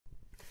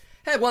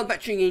Hey everyone, back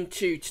tuning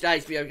into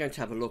today's video. We're going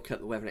to have a look at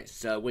the weather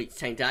next week to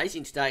 10 days.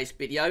 In today's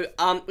video,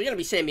 we're going to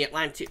be seeing the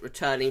Atlantic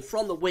returning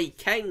from the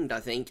weekend, I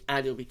think,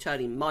 and it'll be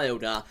turning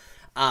milder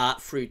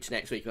through to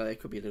next week. Well, there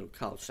could be a little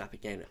cold snap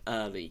again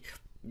early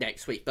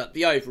next week, but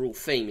the overall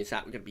theme is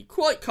that we're going to be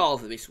quite cold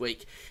for this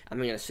week, and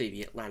we're going to see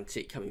the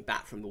Atlantic coming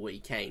back from the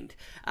weekend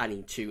and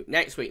into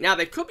next week. Now,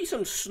 there could be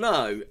some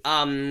snow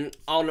on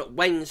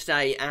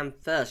Wednesday and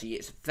Thursday.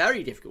 It's a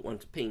very difficult one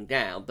to pin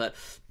down, but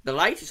the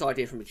latest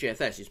idea from the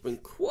GFS is bring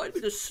quite a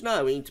bit of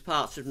snow into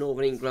parts of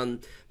northern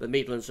England, the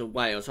Midlands and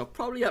Wales. I'll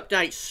probably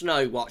update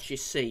Snow Watch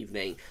this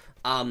evening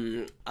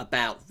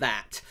about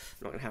that.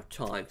 I'm not going to have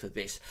time for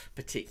this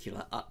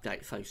particular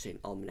update focusing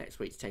on the next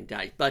week's 10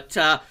 days, but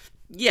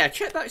yeah,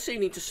 check back this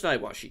evening to Snow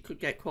Watch. It could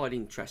get quite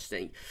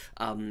interesting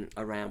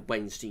around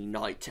Wednesday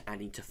night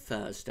and into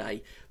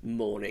Thursday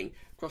morning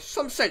across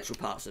some central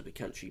parts of the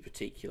country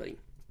particularly.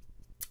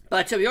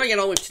 But we want to get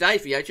on with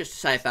today's video, just to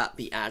say about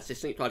the ads.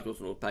 This link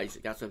provides on all pages.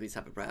 That guys, please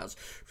have a browse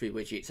through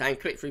widgets and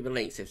click through the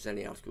links if there's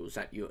any articles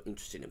that you're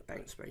interested in.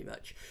 Thanks very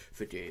much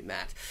for doing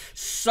that.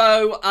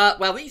 So,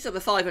 well, these are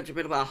the 500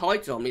 millibar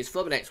height anomalies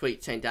for the next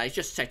week, 10 days.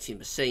 Just setting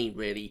the scene,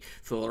 really,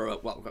 for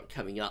what we've got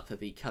coming up for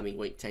the coming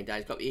week, 10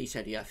 days. Got the East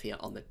EDF here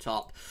on the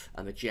top,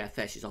 and the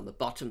GFS is on the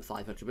bottom.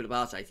 500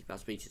 millibars, 80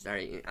 plus meters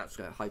there.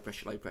 Absolute high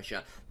pressure, low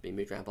pressure, being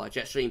moved around by a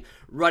jet stream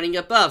running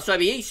above. So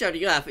the East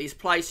EDF is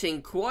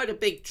placing quite a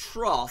big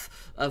trough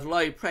of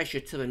low pressure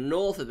to the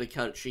north of the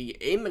country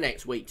in the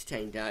next week to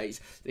 10 days.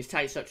 This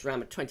takes us around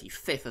the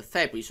 25th of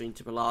February, so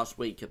into the last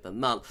week of the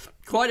month.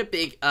 Quite a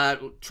big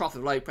trough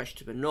of low pressure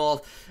to the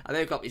north, and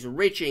then we've got this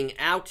ridging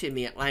out in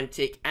the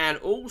Atlantic and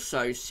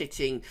also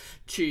sitting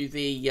to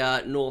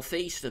the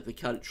northeast of the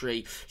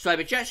country. So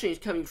the jet stream is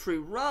coming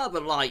through rather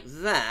like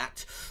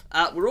that.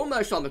 We're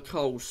almost on the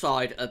cold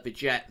side of the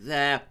jet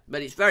there,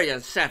 but it's very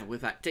unsettled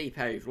with that deep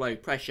area of low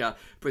pressure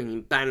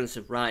bringing bands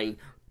of rain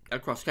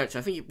across the country.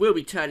 I think it will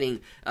be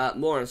turning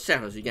more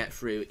unsettled as we get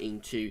through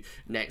into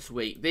next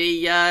week.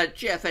 The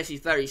GFS is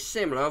very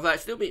similar, although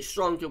it's a little bit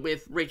stronger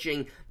with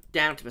ridging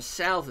down to the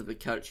south of the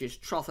country. Its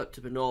trough up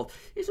to the north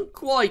isn't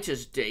quite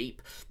as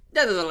deep.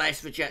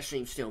 Nevertheless, the jet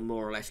stream's still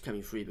more or less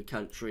coming through the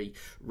country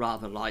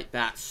rather like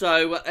that.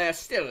 So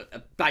still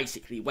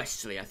basically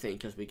westerly, I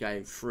think, as we're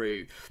going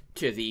through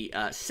to the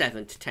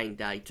 7 to 10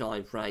 day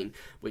time frame,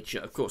 which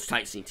of course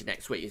takes into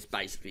next week. Is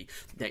basically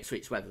next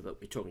week's weather that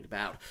we're talking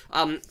about.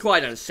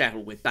 Quite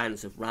unsettled with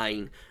bands of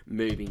rain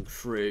moving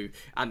through,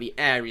 and the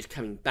air is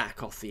coming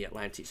back off the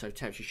Atlantic, so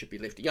temperature should be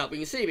lifting up. We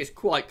can see this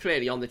quite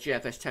clearly on the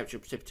GFS temperature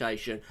and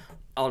precipitation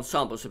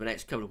ensembles for the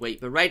next couple of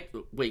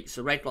weeks.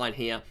 The red line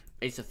here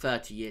is a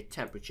 30-year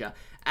temperature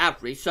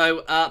average.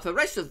 So for the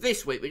rest of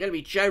this week, we're going to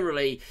be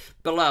generally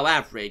below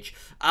average.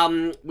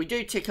 We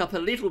do tick up a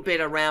little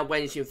bit around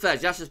Wednesday and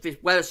Thursday. That's as this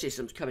weather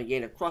system's coming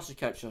in across the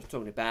country I was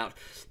talking about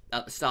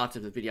at the start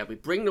of the video. We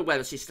bring the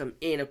weather system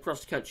in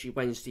across the country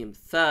Wednesday and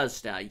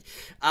Thursday.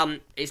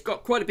 It's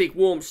got quite a big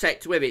warm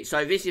sector with it,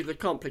 so this is the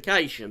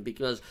complication,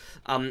 because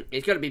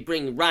it's going to be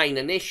bringing rain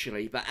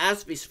initially, but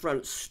as this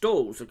front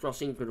stalls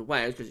across England and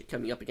Wales, because it's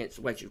coming up against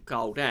a wedge of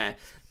cold air,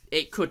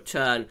 it could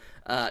turn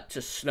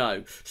to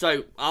snow.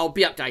 So I'll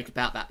be updated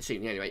about that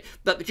soon anyway.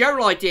 But the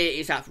general idea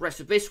is that for the rest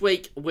of this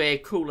week, we're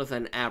cooler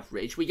than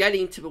average. We get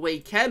into the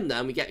weekend, though,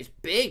 and we get this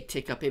big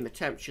tick up in the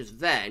temperatures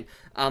then,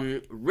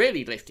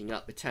 really lifting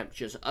up the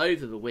temperatures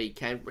over the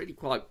weekend. Really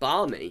quite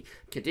balmy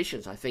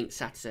conditions, I think,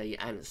 Saturday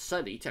and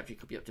Sunday. Temperature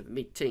could be up to the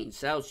mid-teens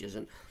Celsius,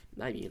 and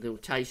maybe a little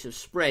taste of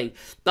spring.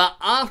 But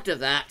after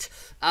that,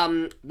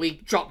 we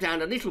drop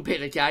down a little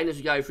bit again as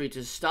we go through to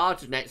the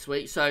start of next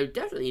week. So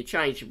definitely a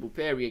changeable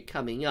period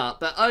coming up.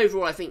 But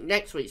overall, I think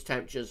next week's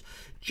temperatures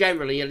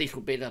generally a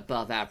little bit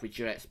above average.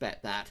 You'd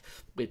expect that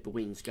with the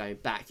winds going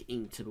back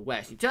into the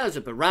west. In terms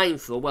of the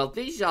rainfall, well,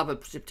 these are the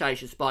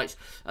precipitation spikes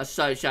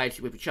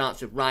associated with a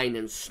chance of rain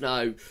and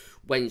snow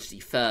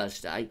Wednesday,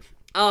 Thursday.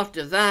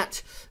 After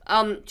that,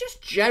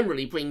 just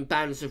generally bring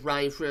bands of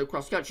rain through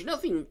across the country.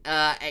 Nothing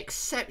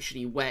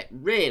exceptionally wet,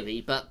 really,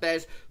 but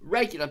there's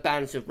regular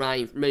bands of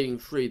rain moving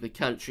through the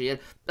country. And,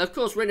 of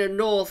course, we're in a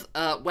north,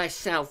 west,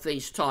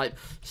 southeast type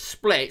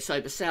split,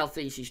 so the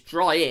southeast is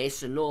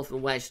driest and north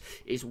and west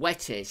is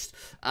wettest.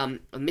 And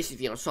this is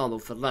the ensemble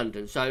for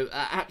London. So,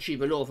 actually,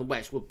 the north and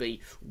west will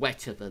be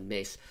wetter than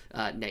this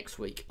next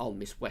week on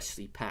this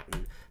westerly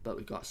pattern, but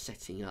we've got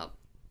setting up.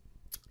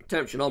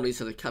 Temperature anomalies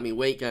for the coming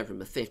week, going from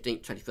the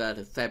 15th, 23rd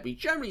of February.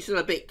 Generally still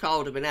a bit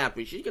colder than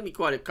average. It's going to be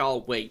quite a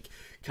cold week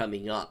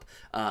coming up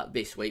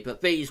this week, but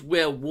these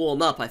will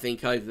warm up, I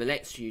think, over the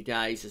next few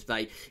days as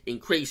they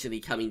increasingly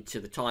come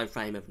into the time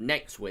frame of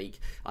next week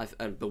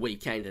and the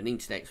weekend and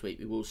into next week.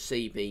 We will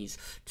see these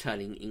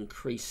turning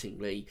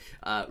increasingly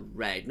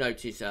red.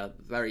 Notice a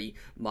very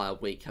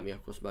mild week coming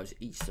up across most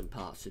eastern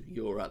parts of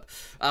Europe.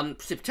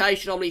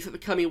 Precipitation anomaly for the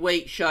coming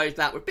week shows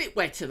that we're a bit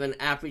wetter than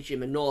average in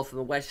the north and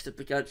the west of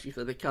the country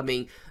for the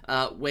coming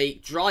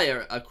week.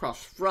 Drier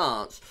across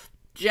France.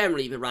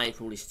 Generally, the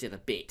rainfall is still a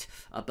bit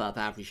above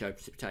average.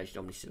 Precipitation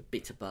anomaly is still a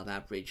bit above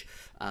average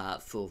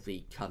for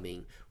the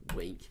coming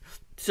week.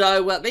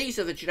 So these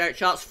are the generic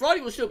charts.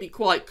 Friday will still be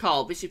quite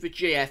cold. This is for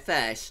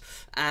GFS,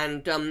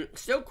 and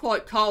still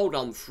quite cold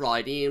on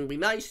Friday, and we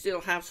may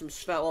still have some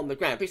snow on the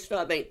ground. If this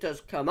snow event does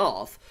come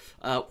off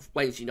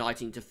Wednesday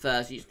night into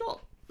Thursday, it's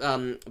not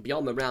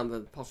beyond the realm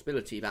of the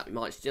possibility that we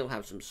might still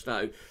have some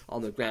snow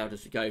on the ground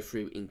as we go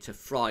through into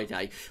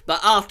Friday. But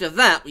after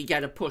that, we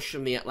get a push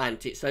from the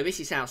Atlantic. So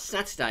this is how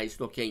Saturday's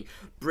looking,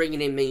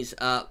 bringing in these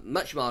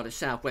much milder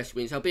southwest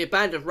winds. There'll be a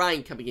band of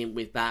rain coming in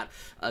with that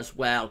as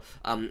well.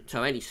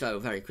 So any snow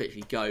will very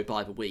quickly go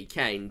by the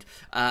weekend.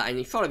 And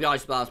if you follow the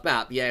isobars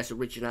map, the air's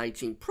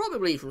originating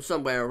probably from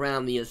somewhere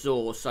around the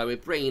Azores. So we're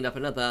bringing up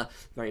another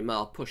very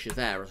mild pusher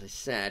there, as I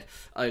said,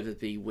 over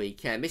the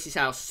weekend. This is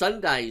how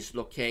Sunday's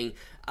looking.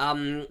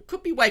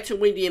 Could be wet and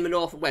windy in the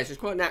north and west. There's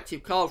quite an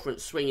active cold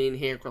front swinging in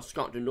here across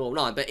Scotland and Northern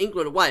Ireland, but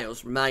England and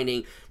Wales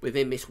remaining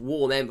within this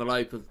warm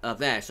envelope of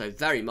there, so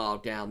very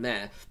mild down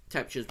there.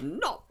 Temperatures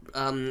not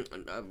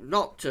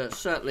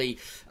certainly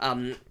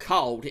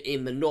cold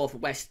in the north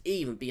and west,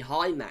 even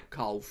behind that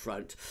cold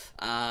front.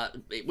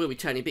 It will be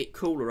turning a bit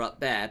cooler up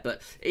there,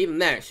 but even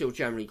there it's still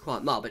generally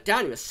quite mild. But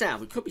down in the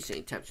south, we could be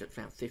seeing temperatures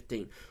around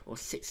 15 or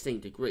 16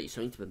 degrees,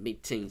 so into the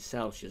mid-teens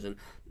Celsius, and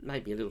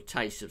maybe a little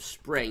taste of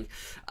spring.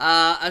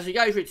 As we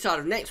go through the start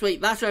of next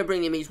week, that's where we're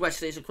bringing these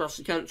westerlies across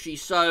the country,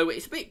 so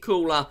it's a bit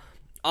cooler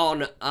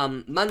on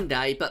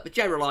Monday, but the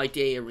general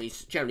idea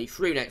is generally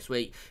through next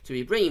week to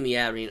be bringing the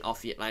area in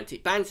off the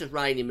Atlantic. Bands of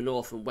rain in the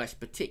north and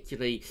west,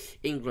 particularly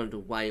England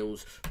and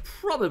Wales,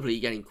 probably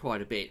getting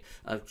quite a bit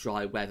of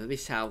dry weather.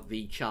 This is how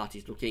the chart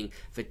is looking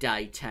for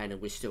day 10,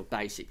 and we're still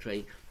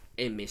basically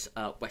in this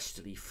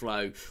westerly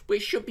flow,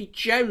 which should be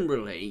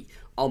generally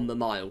on the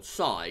mild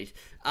side,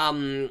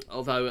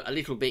 although a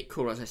little bit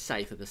cooler, as I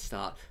say, for the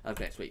start of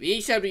next week. The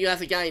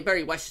ECWF again,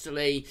 very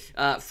westerly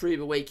through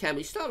the weekend.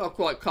 We start off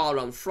quite cold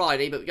on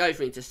Friday, but we go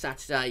through into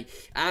Saturday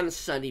and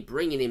Sunday,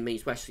 bringing in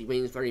these westerly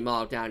winds, very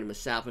mild down in the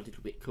south, a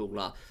little bit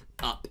cooler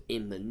up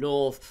in the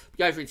north.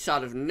 We go through the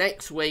start of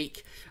next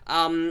week,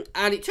 and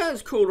it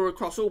turns cooler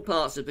across all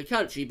parts of the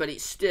country, but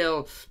it's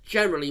still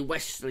generally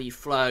westerly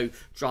flow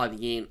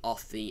driving in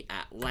off the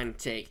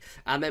Atlantic.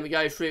 And then we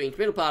go through into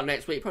the middle part of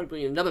next week, probably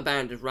bringing another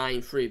band of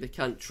rain through the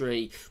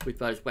country with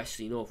those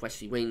westerly,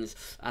 northwesterly winds,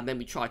 and then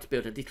we try to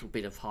build a little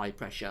bit of high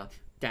pressure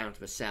down to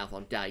the south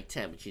on day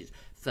 10, which is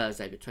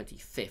Thursday the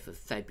 25th of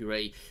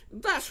February.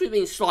 That's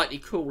within slightly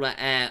cooler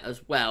air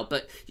as well,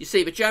 but you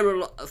see the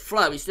general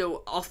flow is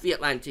still off the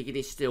Atlantic. It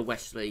is still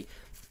westerly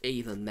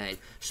even then.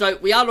 So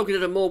we are looking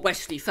at a more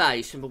westerly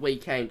phase from the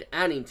weekend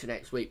and into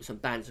next week with some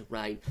bands of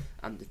rain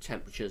and the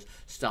temperatures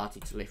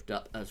starting to lift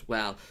up as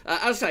well.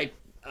 As I say,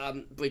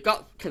 we've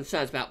got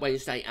concerns about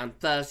Wednesday and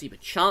Thursday, but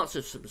chance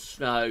of some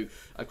snow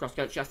across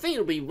the country. I think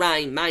it'll be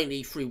rain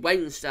mainly through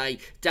Wednesday,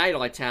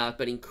 daylight hours,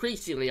 but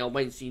increasingly on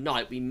Wednesday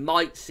night, we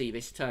might see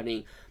this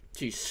turning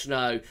to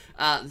snow.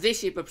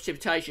 This is the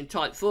precipitation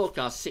type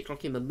forecast, 6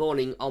 o'clock in the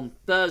morning on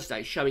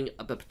Thursday, showing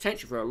the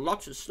potential for a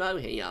lot of snow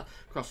here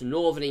across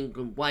northern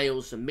England,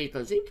 Wales and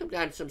Midlands. Even come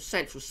down to some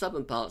central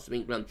southern parts of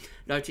England.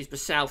 Notice the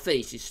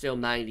southeast is still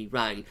mainly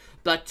rain.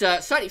 But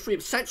certainly through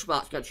the central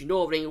parts of the country,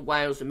 northern England,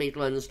 Wales and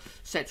Midlands,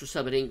 central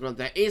southern England,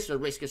 there is a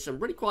risk of some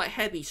really quite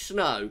heavy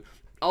snow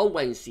on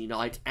Wednesday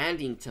night and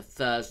into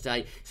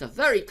Thursday. It's a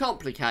very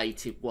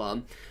complicated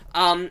one,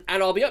 and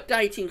I'll be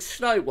updating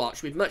Snow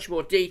Watch with much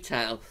more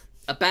detail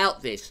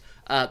about this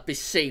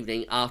this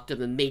evening after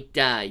the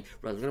midday.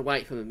 Rather, I'm going to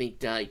wait for the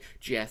midday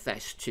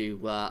GFS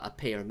to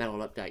appear, and then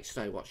I'll update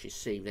Snow Watch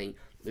this evening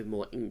with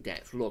more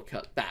in-depth look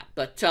at that.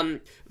 But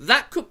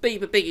that could be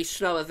the biggest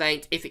snow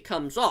event if it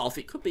comes off.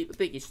 It could be the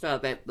biggest snow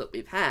event that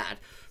we've had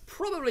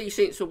probably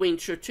since the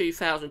winter of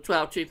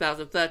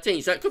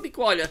 2012-2013, so it could be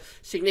quite a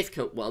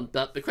significant one,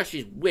 but the question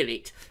is, will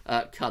it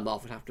come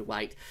off? We'll have to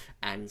wait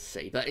and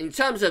see. But in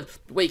terms of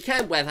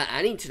weekend weather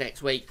and into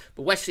next week,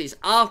 the westerlies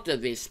after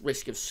this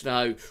risk of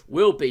snow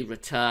will be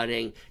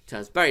returning. It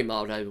turns very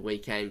mild over the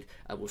weekend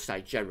and will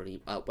stay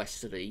generally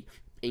westerly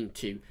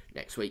into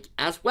next week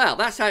as well.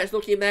 That's how it's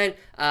looking then.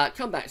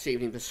 Come back this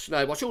evening for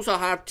Snow Watch. Also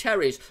have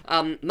Terry's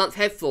month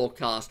ahead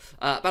forecast.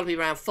 That'll be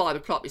around 5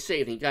 o'clock this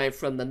evening, going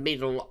from the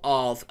middle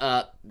of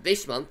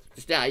this month,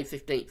 today,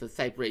 15th of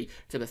February,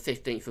 to the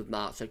 15th of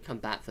March. So come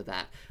back for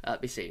that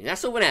this evening.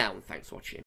 That's all for now, and thanks for watching.